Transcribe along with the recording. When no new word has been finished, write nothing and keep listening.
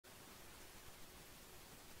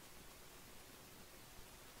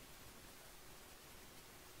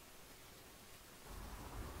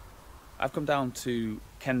I've come down to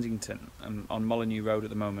Kensington. I'm on Molyneux Road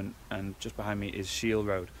at the moment, and just behind me is Shield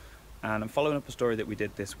Road. And I'm following up a story that we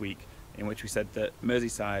did this week in which we said that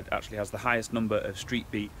Merseyside actually has the highest number of street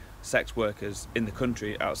beat sex workers in the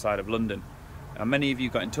country outside of London. And many of you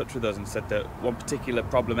got in touch with us and said that one particular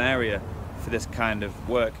problem area for this kind of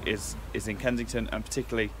work is in Kensington, and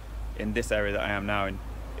particularly in this area that I am now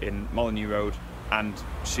in Molyneux Road and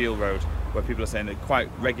Shield Road, where people are saying they're quite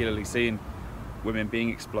regularly seeing women being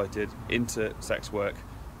exploited into sex work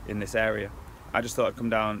in this area. I just thought I'd come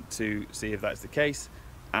down to see if that's the case,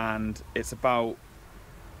 and it's about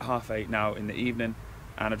 8:30 now in the evening,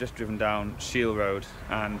 and I've just driven down Shield Road,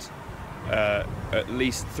 and at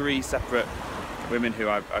least 3 separate women who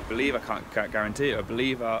I believe, I can't guarantee it, I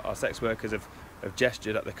believe are sex workers have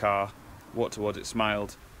gestured at the car, walked towards it,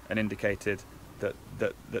 smiled and indicated that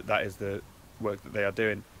is the work that they are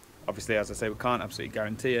doing. Obviously, as I say, we can't absolutely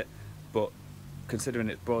guarantee it, but considering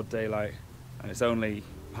it's broad daylight and it's only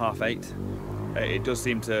 8:30, it does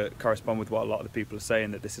seem to correspond with what a lot of the people are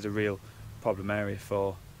saying, that this is a real problem area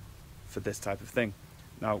for this type of thing.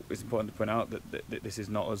 Now, it's important to point out that this is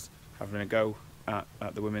not us having a go at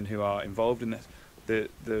the women who are involved in this.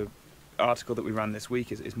 The article that we ran this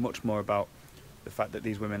week is much more about the fact that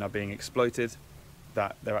these women are being exploited,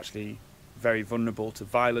 that they're actually very vulnerable to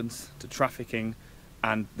violence, to trafficking,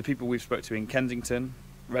 and the people we've spoke to in Kensington,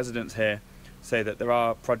 residents here, say that there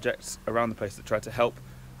are projects around the place that try to help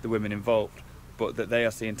the women involved, but that they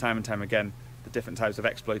are seeing time and time again the different types of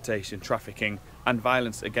exploitation, trafficking and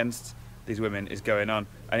violence against these women is going on,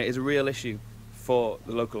 and it is a real issue for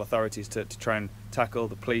the local authorities to try and tackle,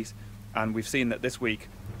 the police. And we've seen that this week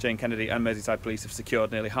Jane Kennedy and Merseyside Police have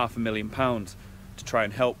secured nearly £500,000 to try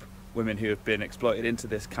and help women who have been exploited into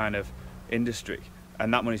this kind of industry,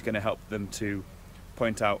 and that money is going to help them to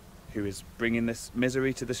point out who is bringing this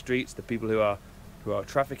misery to the streets, the people who are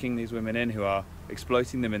trafficking these women in, who are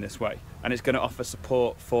exploiting them in this way, and it's going to offer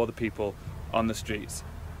support for the people on the streets,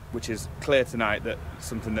 which is clear tonight that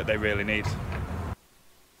something that they really need.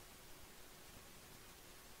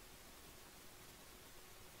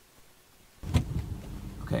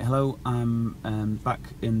 Okay, hello, I'm back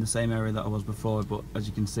in the same area that I was before, but as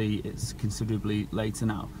you can see it's considerably later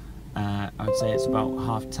now. I would say it's about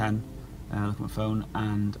 10:30, look at my phone,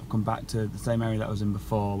 and I've come back to the same area that I was in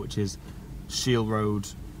before, which is Shield Road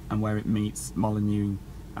and where it meets Molyneux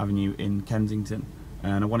Avenue in Kensington.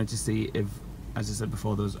 And I wanted to see if, as I said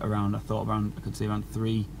before, there was I could see around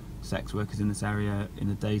 3 sex workers in this area in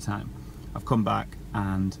the daytime. I've come back,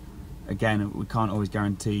 and again, we can't always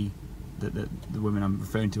guarantee that the women I'm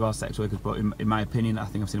referring to are sex workers, but in my opinion, I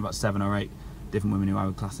think I've seen about 7 or 8 different women who I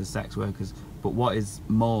would class as sex workers. But what is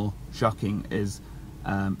more shocking is,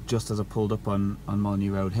 just as I pulled up on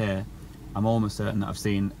Molyneux Road here, I'm almost certain that I've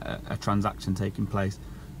seen a transaction taking place.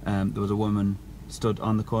 There was a woman stood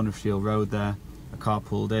on the corner of Shield Road there, a car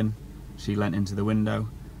pulled in, she leant into the window,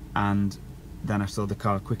 and then I saw the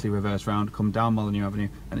car quickly reverse round, come down Molyneux Avenue,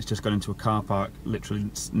 and it's just got into a car park literally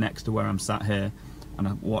next to where I'm sat here, and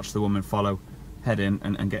I watched the woman follow, head in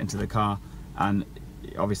and get into the car. And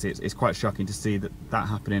obviously it's quite shocking to see that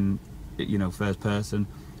happening, you know, first person.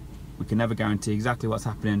 We can never guarantee exactly what's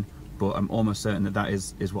happening, but I'm almost certain that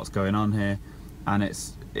is what's going on here, and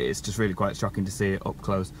it's just really quite shocking to see it up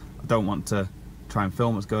close. I don't want to try and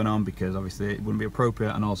film what's going on because obviously it wouldn't be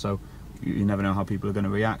appropriate, and also you never know how people are going to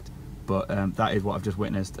react, but that is what I've just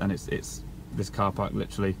witnessed, and it's this car park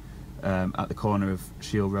literally at the corner of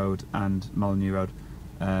Shield Road and Molyneux Road.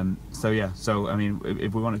 So I mean,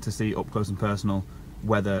 if we wanted to see up close and personal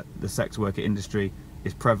whether the sex worker industry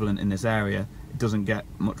is prevalent in this area, it doesn't get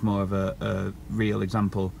much more of a real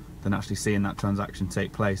example than actually seeing that transaction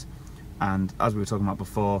take place. And as we were talking about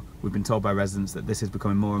before, we've been told by residents that this is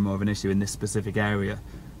becoming more and more of an issue in this specific area.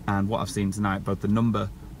 And what I've seen tonight, both the number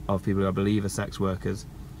of people who I believe are sex workers,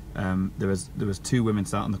 there was 2 women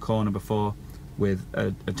sat on the corner before with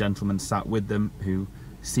a gentleman sat with them who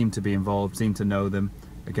seemed to be involved, seemed to know them.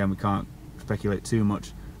 Again, we can't speculate too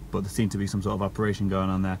much, but there seemed to be some sort of operation going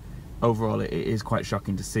on there. Overall, it is quite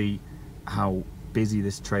shocking to see how busy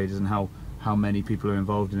this trade is and how many people are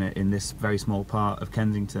involved in it in this very small part of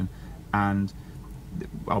Kensington. And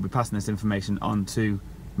I'll be passing this information on to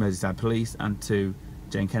Merseyside Police and to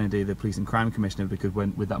Jane Kennedy, the Police and Crime Commissioner, because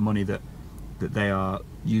with that money that they are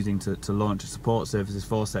using to launch support services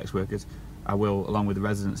for sex workers, I will, along with the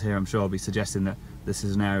residents here, I'm sure, I'll be suggesting that this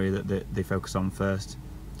is an area that they focus on first.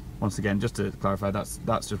 Once again, just to clarify, that's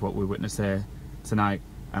just what we witnessed here tonight,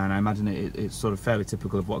 and I imagine it's sort of fairly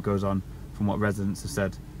typical of what goes on from what residents have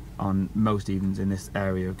said on most evenings in this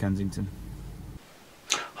area of Kensington.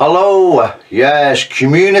 Hello, yes,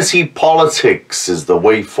 community politics is the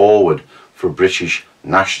way forward for British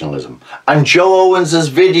nationalism. And Joe Owens'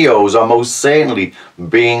 videos are most certainly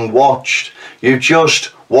being watched. You've just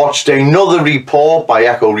watched another report by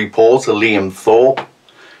Echo reporter Liam Thorpe.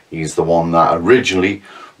 He's the one that originally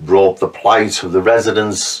brought the plight of the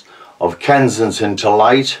residents of Kensington to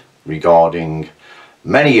light regarding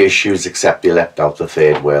many issues, except he left out the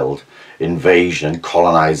Third World invasion and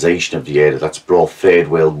colonisation of the area. That's brought Third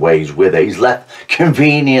World ways with it. He's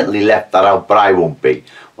conveniently left that out, but I won't be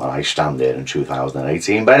when I stand there in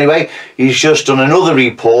 2018. But anyway, he's just done another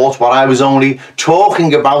report, what I was only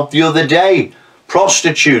talking about the other day.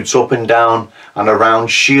 Prostitutes up and down and around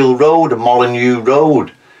Shield Road and Molyneux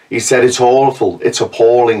Road. He said it's awful, it's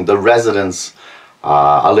appalling. The residents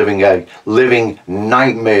are living a living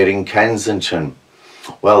nightmare in Kensington.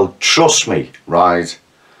 Well, trust me, right?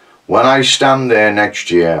 When I stand there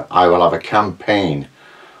next year, I will have a campaign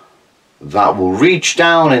that will reach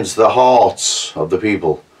down into the hearts of the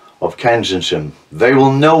people of Kensington. They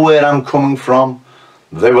will know where I'm coming from.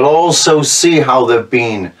 They will also see how they've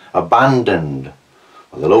been abandoned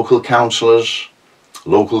by the local councillors,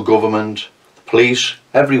 local government, the police,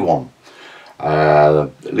 everyone.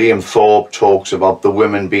 Liam Thorpe talks about the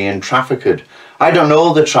women being trafficked. I don't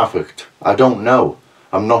know they're trafficked. I don't know.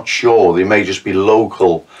 I'm not sure. They may just be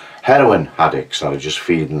local heroin addicts that are just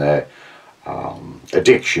feeding their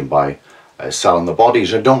addiction by selling the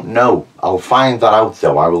bodies. I don't know. I'll find that out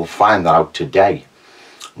though. I will find that out today,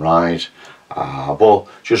 right? But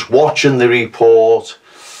just watching the report,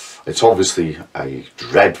 it's obviously a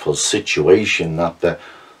dreadful situation that the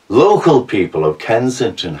local people of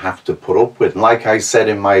Kensington have to put up with. And like I said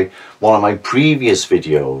in one of my previous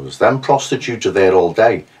videos, them prostitutes are there all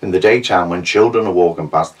day in the daytime when children are walking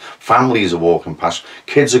past, families are walking past,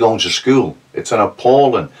 kids are going to school. It's an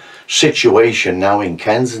appalling situation now in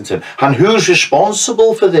Kensington. And who's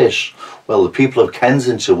responsible for this? Well, the people of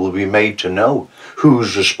Kensington will be made to know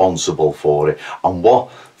who's responsible for it and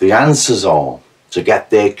what the answers are to get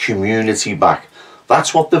their community back.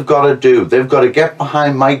 That's what they've got to do. They've got to get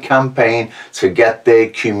behind my campaign to get their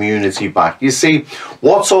community back. You see,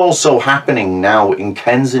 what's also happening now in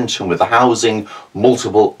Kensington with the housing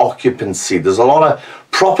multiple occupancy, there's a lot of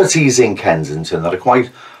properties in Kensington that are quite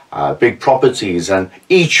big properties, and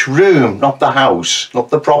each room, not the house, not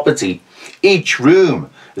the property, each room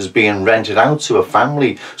is being rented out to a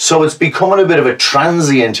family. So it's becoming a bit of a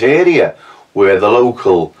transient area where the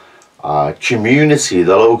local community,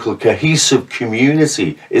 the local cohesive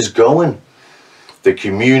community is going. The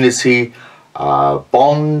community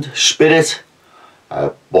bond, spirit,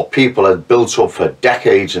 what people had built up for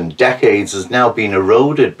decades and decades has now been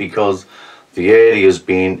eroded because the area has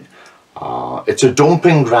been, it's a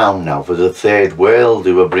dumping ground now for the Third World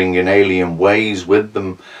who are bringing alien ways with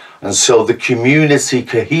them. And so the community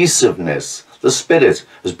cohesiveness, the spirit,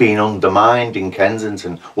 has been undermined in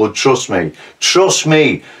Kensington. Well, trust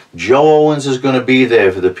me, Joe Owens is going to be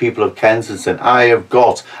there for the people of Kensington. I have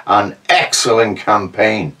got an excellent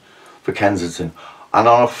campaign for Kensington. And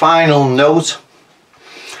on a final note,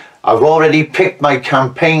 I've already picked my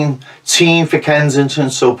campaign team for Kensington,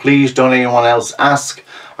 so please don't anyone else ask.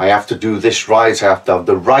 I have to do this right. I have to have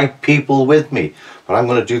the right people with me. But I'm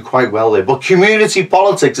going to do quite well there. But community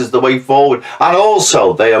politics is the way forward. And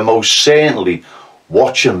also, they are most certainly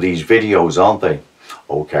watching these videos, aren't they?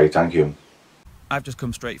 Okay, thank you. I've just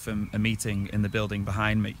come straight from a meeting in the building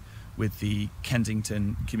behind me with the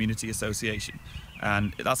Kensington Community Association.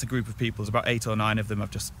 And that's a group of people, there's about 8 or 9 of them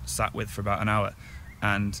I've just sat with for about an hour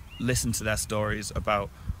and listened to their stories about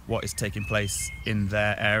what is taking place in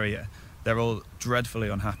their area. They're all dreadfully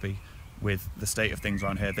unhappy with the state of things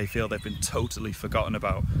around here. They feel they've been totally forgotten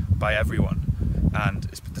about by everyone. And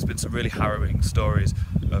there's been some really harrowing stories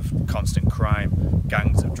of constant crime,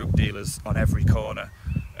 gangs of drug dealers on every corner,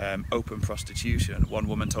 open prostitution. One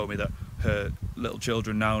woman told me that her little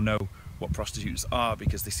children now know what prostitutes are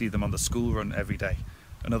because they see them on the school run every day.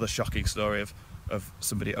 Another shocking story of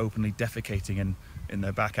somebody openly defecating in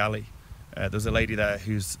their back alley. There's a lady there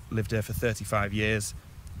who's lived here for 35 years,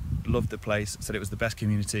 loved the place, said it was the best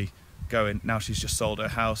community going. Now she's just sold her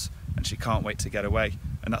house and she can't wait to get away.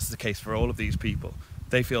 And that's the case for all of these people.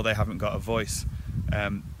 They feel they haven't got a voice.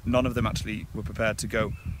 None of them actually were prepared to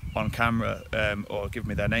go on camera or give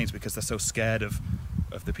me their names because they're so scared of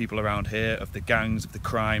the people around here, of the gangs, of the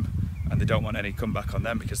crime, and they don't want any comeback on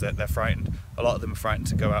them because they're frightened. A lot of them are frightened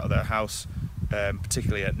to go out of their house,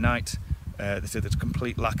 particularly at night. They say there's a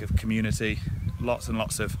complete lack of community, lots and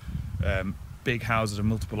lots of big houses and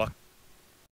multiple